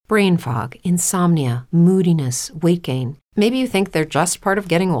brain fog, insomnia, moodiness, weight gain. Maybe you think they're just part of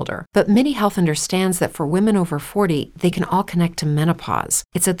getting older, but MIDI Health understands that for women over 40, they can all connect to menopause.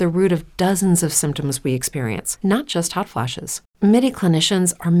 It's at the root of dozens of symptoms we experience, not just hot flashes. MIDI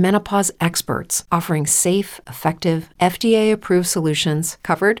clinicians are menopause experts, offering safe, effective, FDA-approved solutions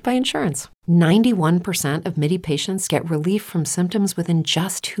covered by insurance. 91% of MIDI patients get relief from symptoms within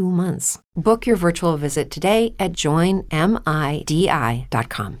just 2 months. Book your virtual visit today at joinmidi.com.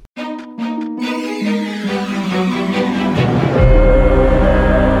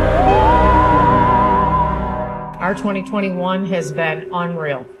 Our 2021 has been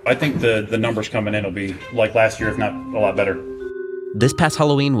unreal. I think the numbers coming in will be like last year, if not a lot better. This past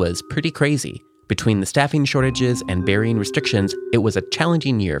Halloween was pretty crazy. Between the staffing shortages and varying restrictions, it was a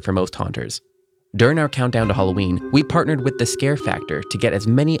challenging year for most haunters. During our countdown to Halloween, we partnered with The Scare Factor to get as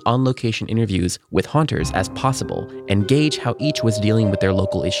many on-location interviews with haunters as possible and gauge how each was dealing with their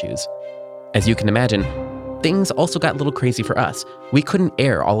local issues. As you can imagine, things also got a little crazy for us. We couldn't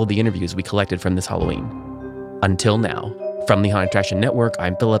air all of the interviews we collected from this Halloween. Until now. From the Haunted Attraction Network,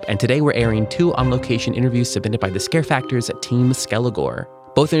 I'm Philip, and today we're airing 2 on-location interviews submitted by The Scare Factor's Team Skelegore.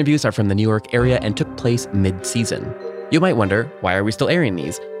 Both interviews are from the New York area and took place mid-season. You might wonder, why are we still airing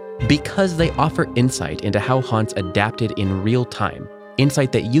these? Because they offer insight into how haunts adapted in real time,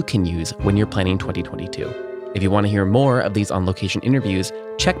 insight that you can use when you're planning 2022. If you want to hear more of these on-location interviews,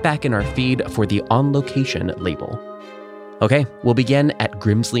 check back in our feed for the on-location label. Okay, we'll begin at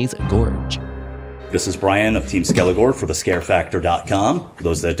Grimsley's Gorge. This is Brian of Team Skelegore for thescarefactor.com. For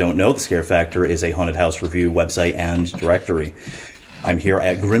those that don't know, The Scare Factor is a haunted house review website and directory. I'm here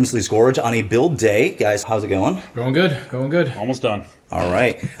at Grimsley's Gorge on a build day. Guys, how's it going? Going good. Almost done. All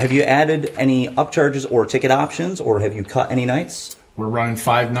right. Have you added any upcharges or ticket options, or have you cut any nights? We're running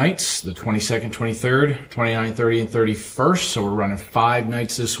 5 nights, the 22nd, 23rd, 29th, 30th, and 31st. So we're running 5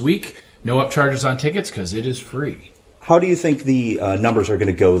 nights this week. No upcharges on tickets because it is free. How do you think the numbers are going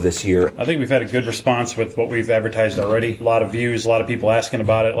to go this year? I think we've had a good response with what we've advertised already. A lot of views, a lot of people asking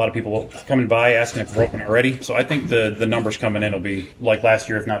about it, a lot of people coming by asking if we're open already. So I think the numbers coming in will be like last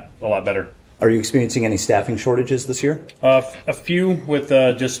year, if not a lot better. Are you experiencing any staffing shortages this year? A few with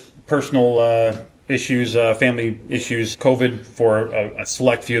just personal issues, family issues, COVID for a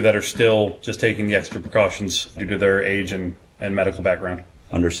select few that are still just taking the extra precautions due to their age and medical background.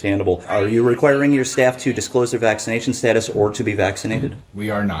 Understandable. Are you requiring your staff to disclose their vaccination status or to be vaccinated? We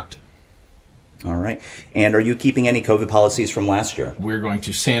are not. All right. And are you keeping any COVID policies from last year? We're going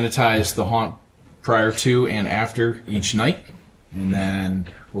to sanitize the haunt prior to and after each night. And then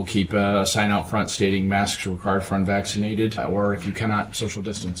we'll keep a sign out front stating masks required for unvaccinated, or if you cannot, social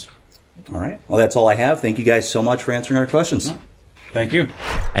distance. All right. Well, that's all I have. Thank you guys so much for answering our questions. Thank you.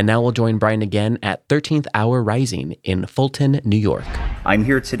 And now we'll join Brian again at 13th Hour Rising in Fulton, New York. I'm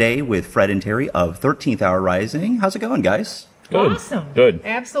here today with Fred and Terry of 13th Hour Rising. How's it going, guys? Good. Awesome. Good.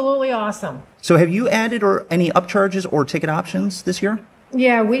 Absolutely awesome. So have you added any upcharges or ticket options this year?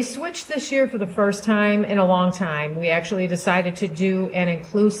 Yeah, we switched this year for the first time in a long time. We actually decided to do an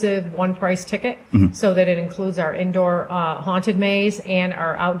inclusive one-price ticket so that it includes our indoor haunted maze and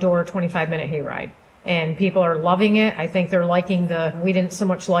our outdoor 25-minute hayride. And people are loving it. I think they're liking we didn't so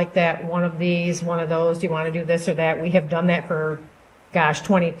much like that one of these, one of those. Do you want to do this or that? We have done that for,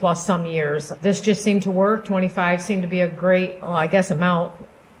 20 plus some years. This just seemed to work. 25 seemed to be a great, amount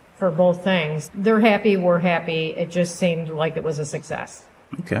for both things. They're happy. We're happy. It just seemed like it was a success.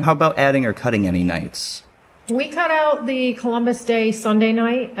 Okay. How about adding or cutting any nights? We cut out the Columbus Day Sunday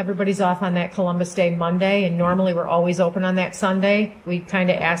night. Everybody's off on that Columbus Day Monday, and normally we're always open on that Sunday. We kind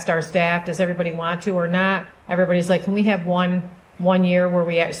of asked our staff, does everybody want to or not? Everybody's like, can we have one year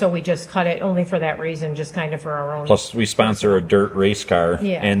where so we just cut it only for that reason, just kind of for our own. Plus, we sponsor a dirt race car,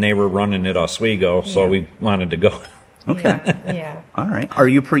 and they were running at Oswego, so we wanted to go. Okay. Yeah. All right. Are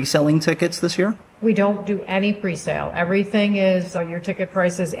you pre-selling tickets this year? We don't do any pre-sale. Everything is your ticket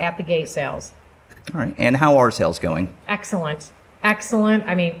prices at the gate sales. All right. And how are sales going? Excellent. Excellent.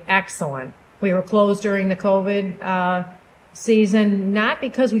 We were closed during the COVID season, not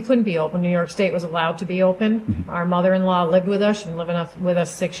because we couldn't be open. New York State was allowed to be open. Our mother-in-law lived with us. She's been living with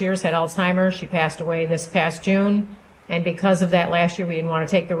us 6 years, had Alzheimer's. She passed away this past June. And because of that, last year we didn't want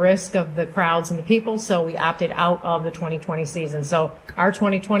to take the risk of the crowds and the people, so we opted out of the 2020 season. So our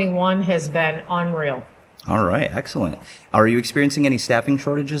 2021 has been unreal. All right, excellent. Are you experiencing any staffing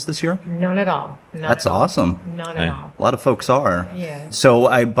shortages this year? None at all. That's awesome. None at all. A lot of folks are. Yeah.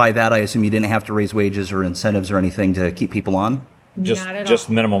 So by that, I assume you didn't have to raise wages or incentives or anything to keep people on? Just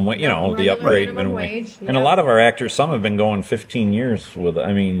minimum wage, the upgrade minimum wage. Yeah. And a lot of our actors, some have been going 15 years with,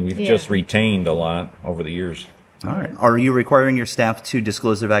 we've just retained a lot over the years. All right. Are you requiring your staff to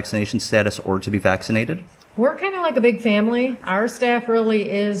disclose their vaccination status or to be vaccinated? We're kind of like a big family. Our staff really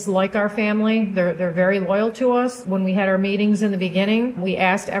is like our family. They're very loyal to us. When we had our meetings in the beginning, we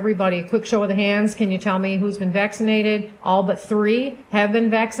asked everybody, a quick show of the hands, can you tell me who's been vaccinated? All but 3 have been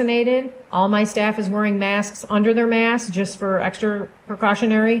vaccinated. All my staff is wearing masks under their masks just for extra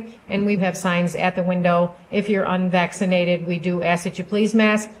precautionary. And we have signs at the window. If you're unvaccinated, we do ask that you please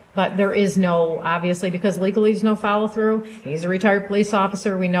mask. But there is no, obviously, because legally there's no follow through. He's a retired police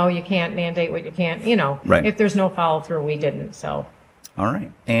officer. We know you can't mandate what you can't, Right. If there's no follow through, we didn't. So. All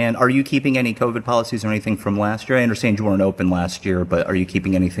right. And are you keeping any COVID policies or anything from last year? I understand you weren't open last year, but are you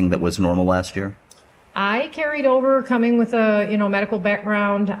keeping anything that was normal last year? I carried over coming with a, medical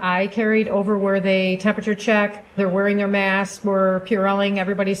background. I carried over where they temperature check. They're wearing their masks. We're Purelling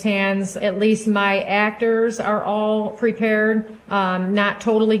everybody's hands. At least my actors are all prepared, not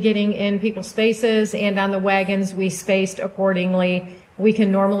totally getting in people's faces. And on the wagons, we spaced accordingly. We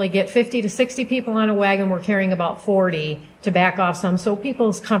can normally get 50 to 60 people on a wagon. We're carrying about 40 to back off some. So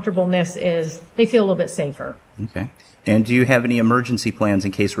people's comfortableness is, they feel a little bit safer. Okay. And do you have any emergency plans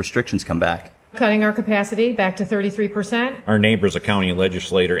in case restrictions come back? Cutting our capacity back to 33%. Our neighbor's a county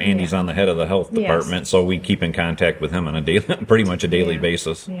legislator, and he's on the head of the health department, so we keep in contact with him on a daily, pretty much a daily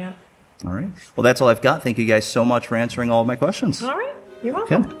basis. Yeah. All right. Well, that's all I've got. Thank you guys so much for answering all of my questions. All right. You're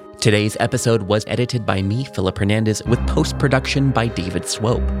welcome. Okay. Today's episode was edited by me, Philip Hernandez, with post-production by David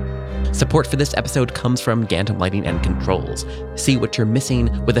Swope. Support for this episode comes from Gantom Lighting and Controls. See what you're missing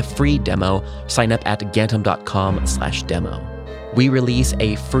with a free demo. Sign up at gantom.com/demo. We release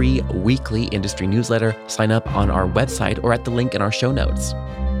a free weekly industry newsletter. Sign up on our website or at the link in our show notes.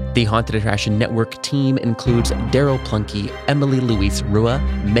 The Haunted Attraction Network team includes Daryl Plunkey, Emily Louise Rua,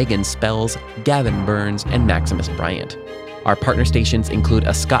 Megan Spells, Gavin Burns, and Maximus Bryant. Our partner stations include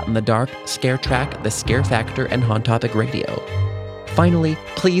A Scott in the Dark, Scare Track, The Scare Factor, and Haunt Topic Radio. Finally,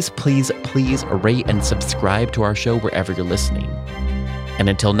 please, please, please rate and subscribe to our show wherever you're listening. And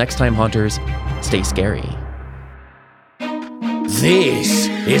until next time, Haunters, stay scary. This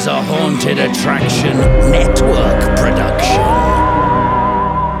is a Haunted Attraction Network production.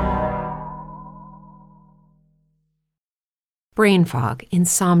 Brain fog,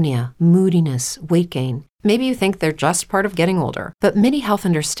 insomnia, moodiness, weight gain. Maybe you think they're just part of getting older, but MIDI Health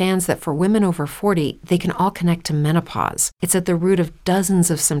understands that for women over 40, they can all connect to menopause. It's at the root of dozens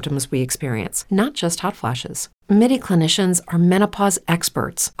of symptoms we experience, not just hot flashes. MIDI clinicians are menopause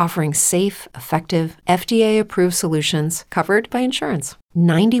experts, offering safe, effective, FDA-approved solutions covered by insurance.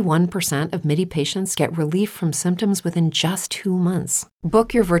 91% of MIDI patients get relief from symptoms within just 2 months.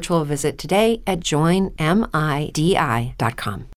 Book your virtual visit today at joinmidi.com.